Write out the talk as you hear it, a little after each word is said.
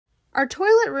Our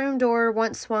toilet room door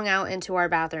once swung out into our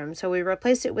bathroom, so we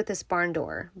replaced it with this barn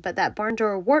door. But that barn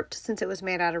door warped since it was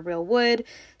made out of real wood,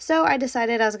 so I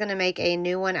decided I was going to make a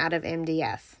new one out of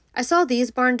MDF. I saw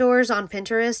these barn doors on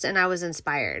Pinterest and I was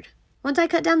inspired. Once I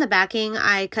cut down the backing,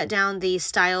 I cut down the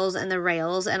stiles and the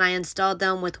rails and I installed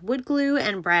them with wood glue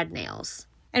and brad nails.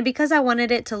 And because I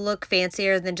wanted it to look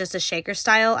fancier than just a shaker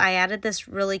style, I added this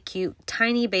really cute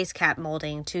tiny base cap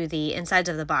molding to the insides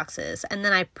of the boxes. And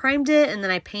then I primed it and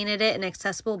then I painted it in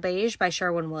Accessible Beige by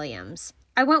Sherwin-Williams.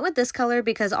 I went with this color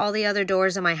because all the other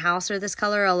doors in my house are this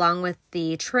color, along with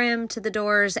the trim to the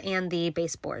doors and the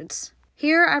baseboards.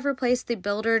 Here I've replaced the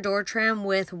builder door trim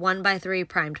with 1x3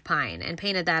 primed pine and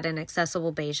painted that in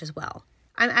Accessible Beige as well.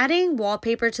 I'm adding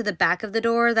wallpaper to the back of the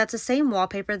door. That's the same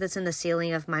wallpaper that's in the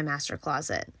ceiling of my master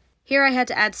closet. Here I had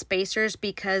to add spacers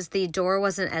because the door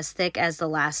wasn't as thick as the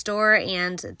last door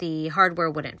and the hardware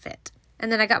wouldn't fit.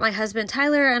 And then I got my husband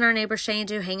Tyler and our neighbor Shane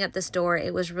to hang up this door.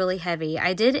 It was really heavy.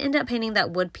 I did end up painting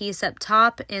that wood piece up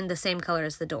top in the same color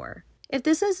as the door. If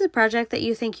this is a project that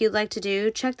you think you'd like to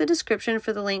do, check the description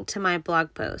for the link to my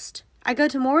blog post. I go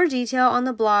to more detail on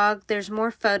the blog. There's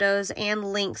more photos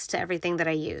and links to everything that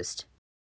I used.